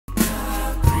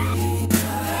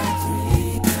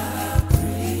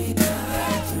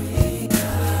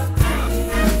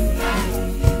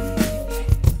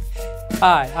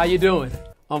Hi, how you doing?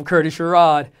 I'm Curtis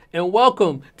Sherrod, and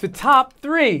welcome to Top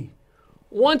 3.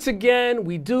 Once again,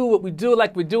 we do what we do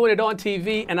like we're doing it on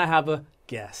TV, and I have a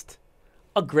guest.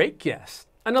 A great guest.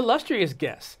 An illustrious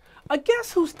guest. A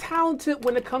guest who's talented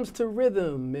when it comes to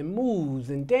rhythm and moves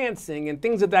and dancing and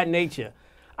things of that nature.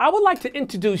 I would like to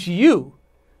introduce you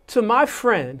to my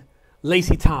friend,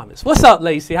 Lacey Thomas. What's up,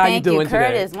 Lacey? How you doing today?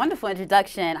 Thank you, Curtis. Wonderful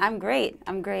introduction. I'm great.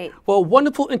 I'm great. Well,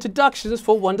 wonderful introductions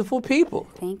for wonderful people.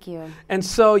 Thank you. And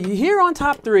so you're here on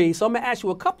Top 3, so I'm going to ask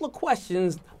you a couple of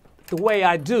questions the way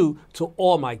I do to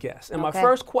all my guests. And my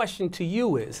first question to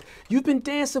you is, you've been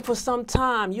dancing for some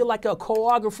time. You're like a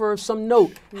choreographer of some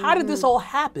note. How did this all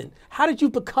happen? How did you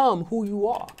become who you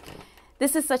are?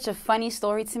 This is such a funny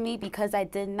story to me because I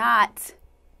did not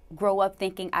grow up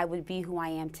thinking I would be who I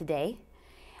am today.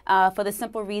 For the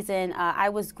simple reason, I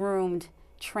was groomed,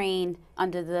 trained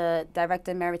under the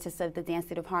Director Emeritus of the Dance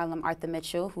Theater of Harlem, Arthur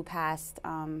Mitchell, who passed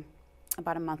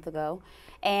about a month ago.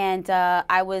 And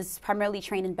I was primarily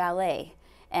trained in ballet.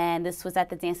 And this was at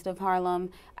the Dance Theater of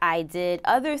Harlem. I did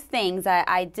other things.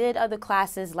 I did other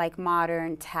classes like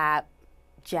modern, tap,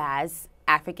 jazz,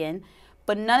 African.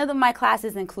 But none of my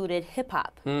classes included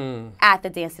hip-hop at the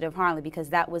Dance Theater of Harlem because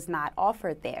that was not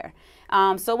offered there.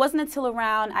 So it wasn't until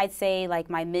around, I'd say, like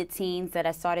my mid-teens that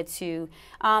I started to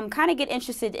kind of get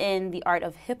interested in the art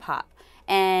of hip-hop.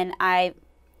 And I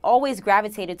always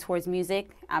gravitated towards music.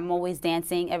 I'm always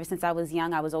dancing. Ever since I was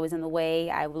young, I was always in the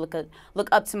way. I would look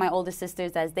up to my older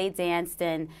sisters as they danced,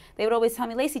 and they would always tell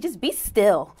me, Lacey, just be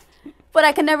still. But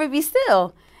I could never be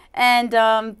still. And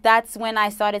that's when I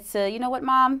started to, you know what,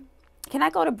 Mom? Can I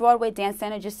go to Broadway Dance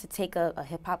Center just to take a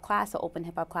hip-hop class, an open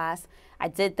hip-hop class? I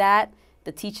did that.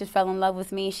 The teacher fell in love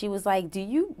with me. She was like, do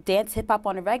you dance hip-hop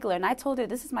on a regular? And I told her,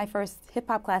 this is my first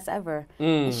hip-hop class ever.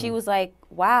 And she was like,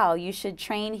 wow, you should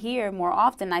train here more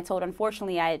often. I told her,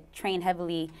 unfortunately, I trained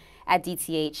heavily at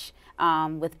DTH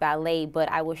with ballet,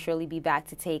 but I will surely be back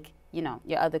to take, you know,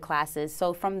 your other classes.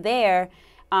 So from there,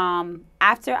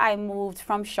 after I moved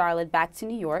from Charlotte back to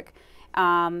New York,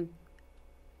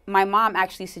 my mom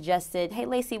actually suggested, hey,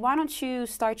 Lacey, why don't you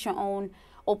start your own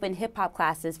open hip-hop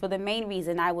classes? For the main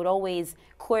reason I would always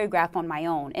choreograph on my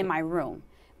own in my room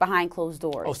behind closed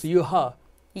doors. Oh, so you're her.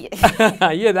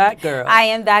 Yeah. You're that girl. I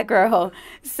am that girl.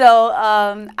 So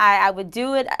I would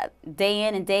do it day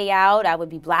in and day out. I would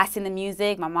be blasting the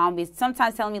music. My mom would be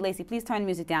sometimes telling me, Lacey, please turn the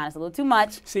music down. It's a little too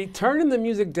much. See, turning the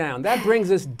music down, that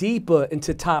brings us deeper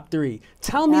into Top 3.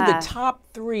 Tell me the top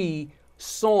 3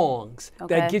 songs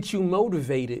that get you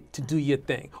motivated to do your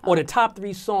thing, or the top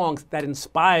 3 songs that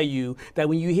inspire you, that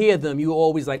when you hear them, you're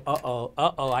always like,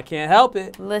 uh-oh, I can't help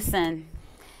it. Listen,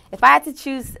 if I had to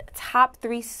choose top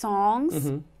 3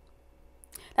 songs,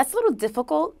 that's a little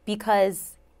difficult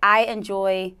because I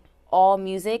enjoy all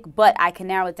music, but I can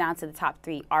narrow it down to the top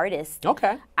 3 artists.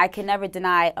 Okay. I can never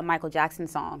deny a Michael Jackson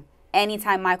song.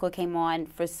 Anytime Michael came on,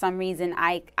 for some reason,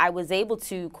 I was able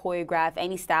to choreograph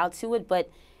any style to it,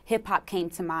 but hip-hop came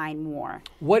to mind more.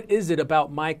 What is it about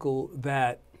Michael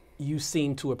that you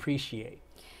seem to appreciate?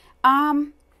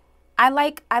 I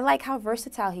like how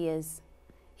versatile he is.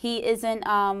 He isn't,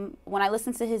 when I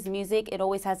listen to his music, it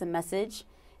always has a message.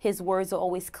 His words are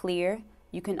always clear.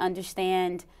 You can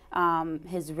understand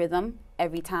his rhythm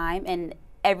every time, and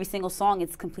every single song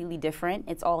is completely different.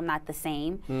 It's all not the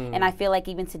same. And I feel like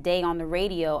even today on the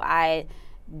radio, I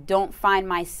don't find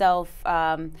myself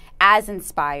as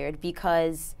inspired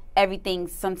because everything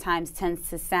sometimes tends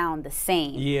to sound the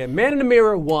same. Yeah, Man in the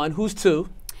Mirror 1. Who's 2?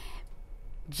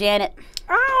 Janet.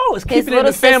 Oh, it's keeping it in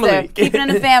the family. Keeping it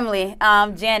in the family.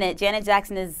 Janet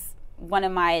Jackson is one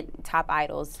of my top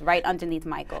idols, right underneath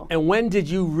Michael. And when did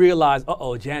you realize,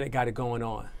 uh-oh, Janet got it going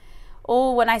on?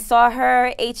 Oh, when I saw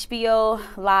her HBO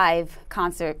Live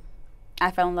concert,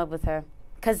 I fell in love with her.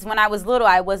 Because when I was little,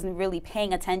 I wasn't really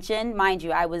paying attention. Mind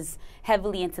you, I was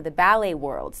heavily into the ballet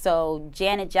world. So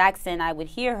Janet Jackson, I would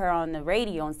hear her on the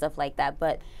radio and stuff like that.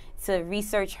 But to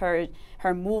research her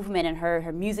movement and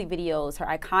her music videos, her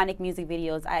iconic music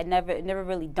videos, it never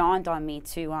really dawned on me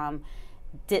to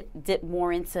dip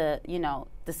more into, you know,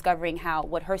 discovering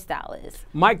what her style is.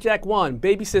 Mike Jack 1,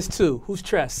 Baby Sis 2. Who's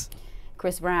Tress?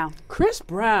 Chris Brown. Chris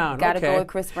Brown, Gotta go with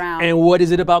Chris Brown. And what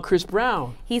is it about Chris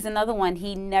Brown? He's another one.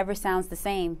 He never sounds the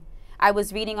same. I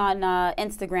was reading on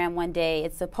Instagram one day.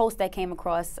 It's a post that came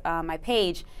across my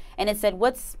page, and it said,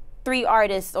 what's one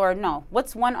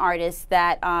artist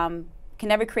that can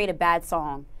never create a bad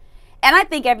song? And I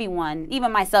think everyone,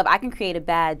 even myself, I can create a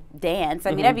bad dance.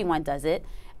 I mean, everyone does it.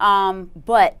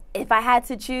 But if I had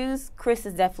to choose, Chris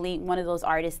is definitely one of those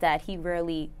artists that he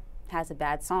rarely has a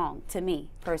bad song, to me,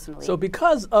 personally. So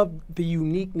because of the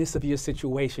uniqueness of your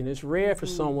situation, it's rare for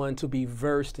someone to be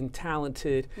versed and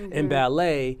talented in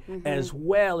ballet as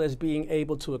well as being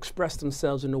able to express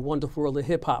themselves in the wonderful world of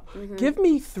hip-hop. Give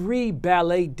me 3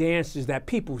 ballet dancers that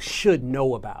people should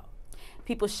know about.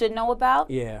 People should know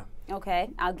about? Yeah. Okay,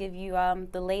 I'll give you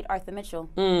the late Arthur Mitchell,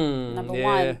 number yeah,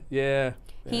 one. Yeah.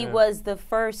 He was the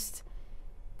first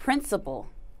principal,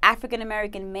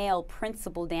 African-American male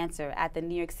principal dancer at the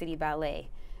New York City Ballet,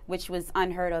 which was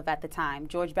unheard of at the time.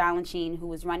 George Balanchine, who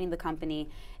was running the company,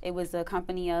 it was a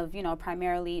company of, you know,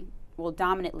 primarily, well,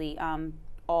 dominantly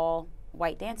all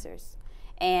white dancers.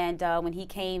 And when he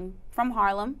came from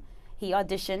Harlem, he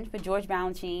auditioned for George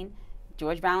Balanchine.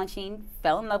 George Balanchine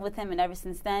fell in love with him, and ever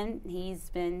since then,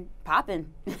 he's been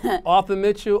popping. Arthur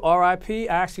Mitchell, R.I.P.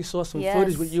 I actually saw some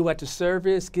footage with you at the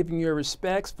service, giving your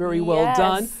respects. Very well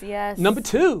done. Yes. Number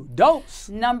 2, Dose.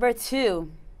 Number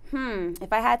 2.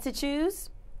 If I had to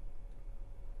choose,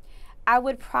 I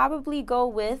would probably go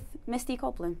with Misty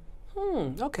Copeland.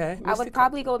 Okay. I would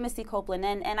probably go with Misty Copeland.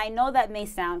 And I know that may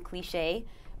sound cliche,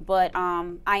 but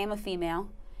I am a female,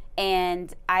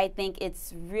 and I think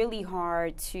it's really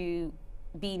hard to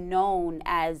be known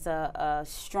as a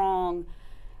strong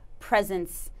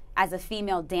presence as a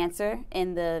female dancer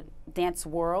in the dance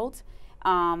world.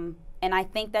 And I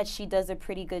think that she does a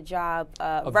pretty good job.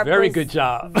 Very good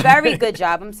job. Very good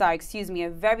job. I'm sorry, excuse me. A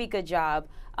very good job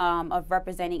of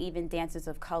representing even dancers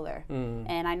of color.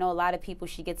 And I know a lot of people,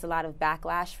 she gets a lot of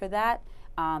backlash for that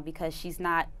because she's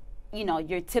not, you know,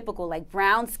 your typical like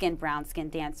brown skin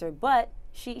dancer, but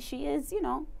she is, you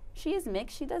know, she is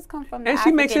mixed. She does come from the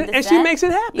African descent. And she makes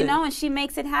it happen. You know, and she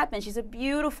makes it happen. She's a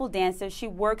beautiful dancer. She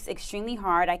works extremely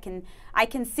hard. I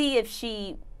can see if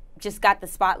she just got the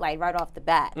spotlight right off the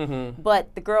bat.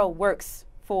 But the girl works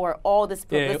for all this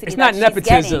publicity. It's not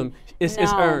nepotism. It's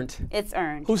earned. It's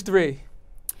earned. Who's 3?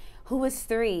 Who is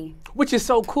 3? Which is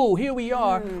so cool. Here we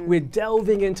are. We're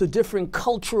delving into different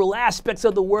cultural aspects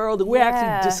of the world, and we're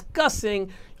actually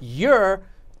discussing your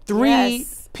 3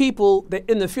 people that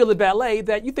in the field of ballet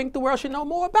that you think the world should know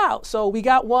more about. So we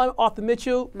got one, Arthur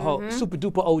Mitchell, super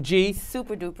duper OG.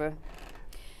 Super duper.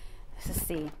 Let's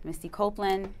see, Misty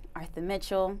Copeland, Arthur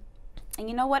Mitchell. And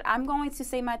you know what? I'm going to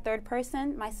say my 3rd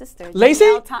person, my sister. Lacey?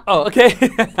 Oh, okay.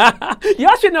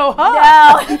 Y'all should know her.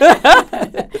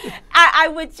 No. I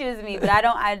would choose me, but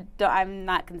I'm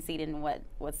not conceding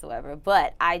whatsoever.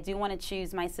 But I do want to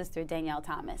choose my sister, Danielle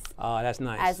Thomas. Oh, that's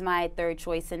nice. As my 3rd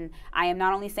choice. And I am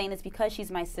not only saying this because she's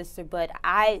my sister, but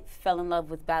I fell in love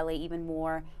with ballet even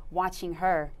more watching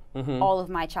her all of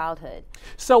my childhood.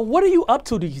 So what are you up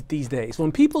to these days?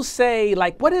 When people say,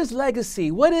 like, what is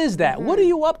legacy? What is that? What are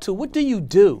you up to? What do you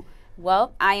do?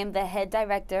 Well, I am the head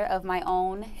director of my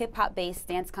own hip-hop-based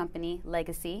dance company,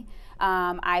 Legacy.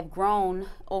 I've grown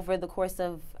over the course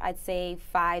of, I'd say,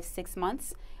 5-6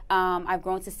 months. I've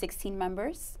grown to 16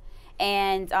 members,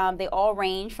 and they all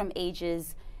range from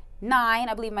ages 9,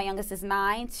 I believe my youngest is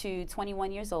 9, to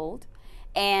 21 years old.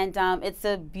 And it's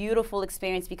a beautiful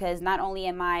experience because not only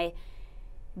am I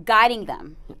guiding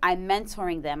them, I'm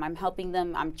mentoring them, I'm helping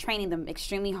them, I'm training them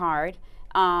extremely hard.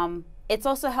 It's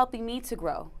also helping me to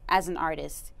grow as an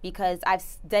artist because I've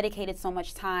dedicated so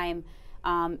much time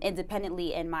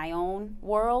independently in my own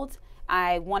world.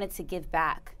 I wanted to give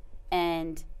back.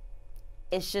 And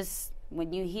it's just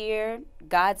when you hear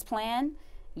God's plan,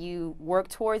 you work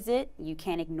towards it, you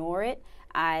can't ignore it.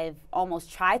 I've almost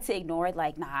tried to ignore it,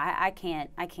 like, nah, I can't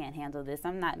handle this.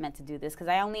 I'm not meant to do this because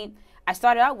I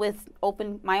started out with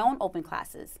my own open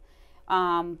classes,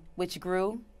 which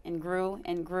grew and grew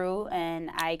and grew, and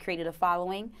I created a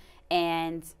following,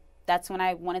 and that's when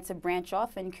I wanted to branch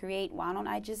off and create, why don't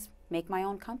I just make my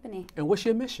own company? And what's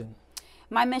your mission?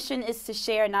 My mission is to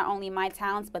share not only my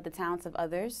talents, but the talents of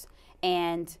others,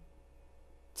 and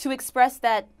to express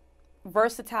that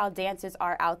versatile dancers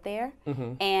are out there,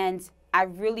 and I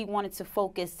really wanted to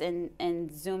focus and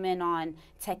zoom in on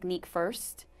technique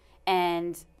first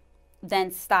and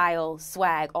then style,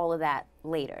 swag, all of that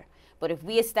later. But if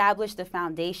we establish the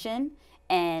foundation,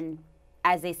 and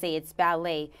as they say, it's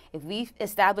ballet, if we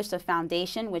establish the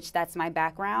foundation, which that's my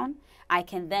background, I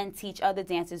can then teach other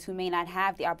dancers who may not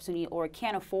have the opportunity or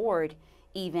can't afford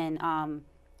even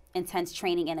intense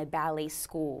training in a ballet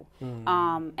school.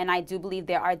 And I do believe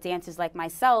there are dancers like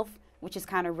myself, which is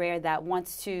kind of rare, that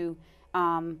wants to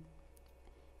kind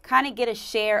of get a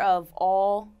share of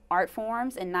all art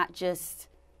forms and not just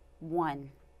one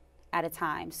at a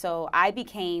time. So I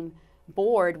became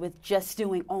bored with just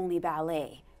doing only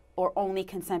ballet or only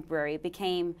contemporary. It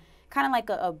became kind of like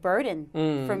a burden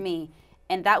for me.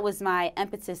 And that was my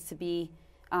impetus to be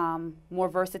more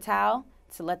versatile,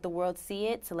 to let the world see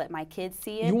it, to let my kids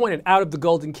see it. You wanted out of the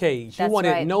golden cage. That's you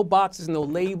wanted right. no boxes, no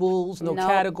labels, no Nope.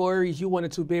 categories. You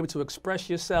wanted to be able to express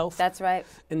yourself. That's right.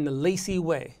 In the Lacey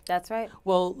way. That's right.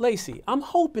 Well, Lacey, I'm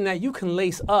hoping that you can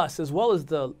lace us as well as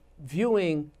the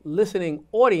viewing, listening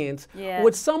audience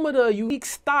with some of the unique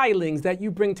stylings that you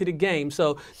bring to the game.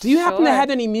 So, do you happen to have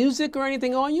any music or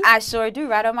anything on you? I sure do,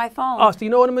 right on my phone. Oh, so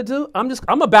you know what I'm gonna do? I'm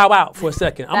gonna bow out for a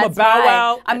second. I'm gonna bow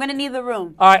out. I'm gonna need the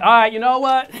room. All right, you know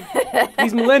what?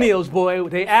 These millennials, boy,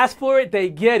 they ask for it, they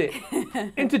get it.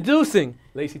 Introducing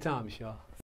Lacey Thomas, y'all.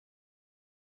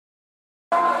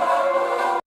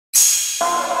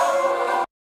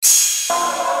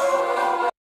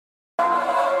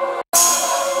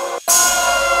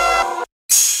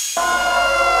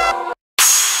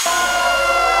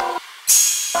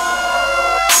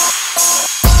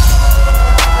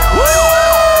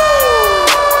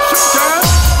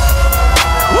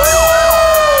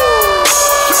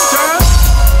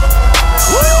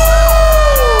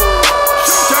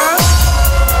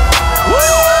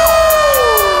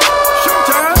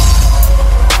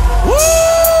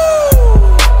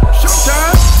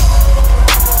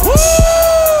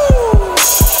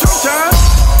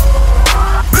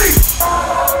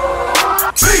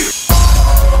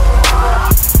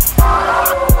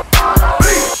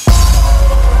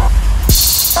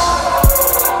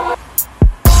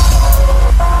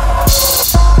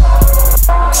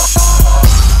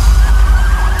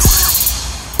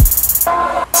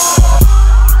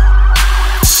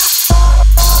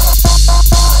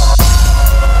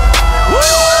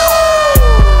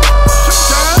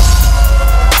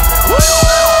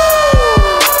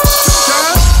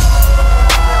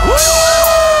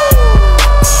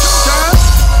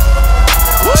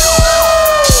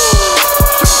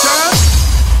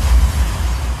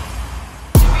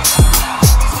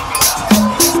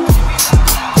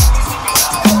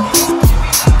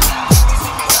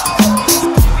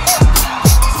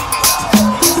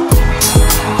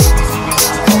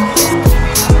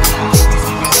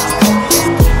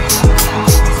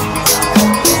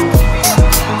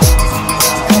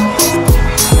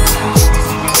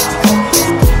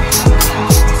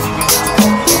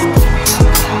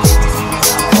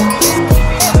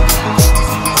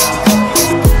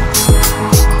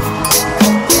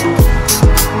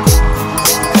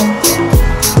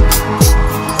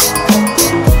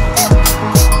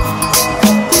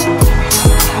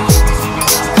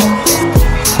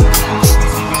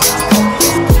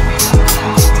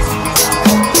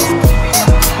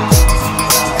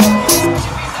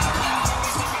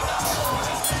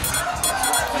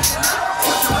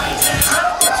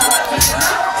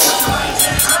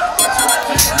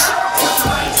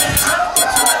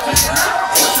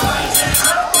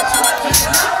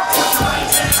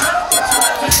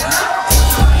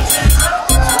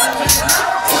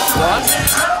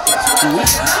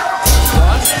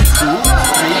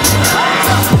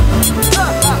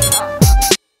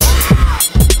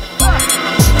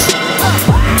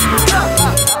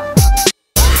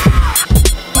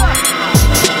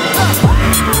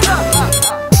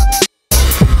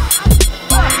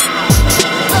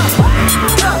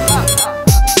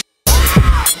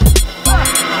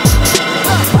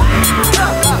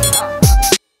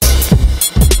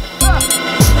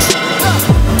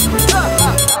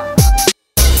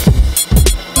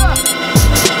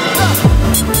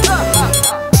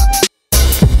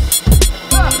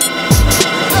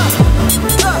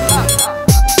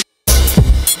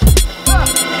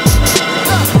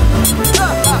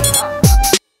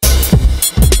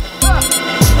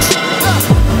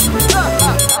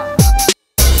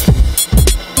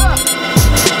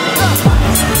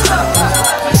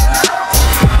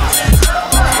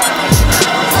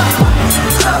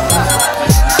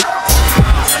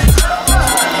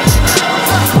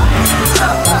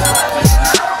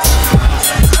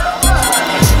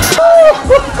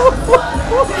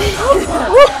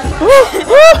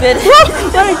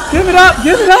 Give it up,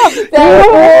 give it up.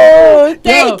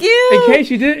 Thank you. In case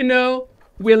you didn't know,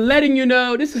 we're letting you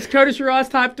know, this is Curtis Sherrod's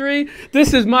Top 3.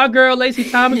 This is my girl, Lacey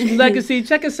Thomas from Legacy.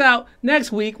 Check us out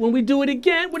next week when we do it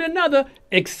again with another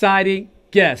exciting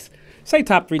guest. Say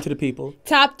Top 3 to the people.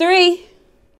 Top 3.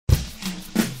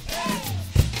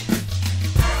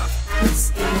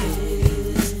 This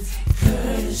is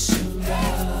Curtis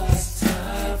Sherrod's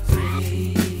Top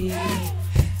 3.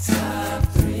 Top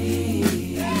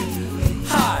 3.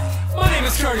 Hi, my name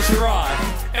is Curtis Sherrod,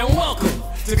 and welcome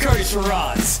to Curtis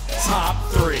Sherrod's Top 3.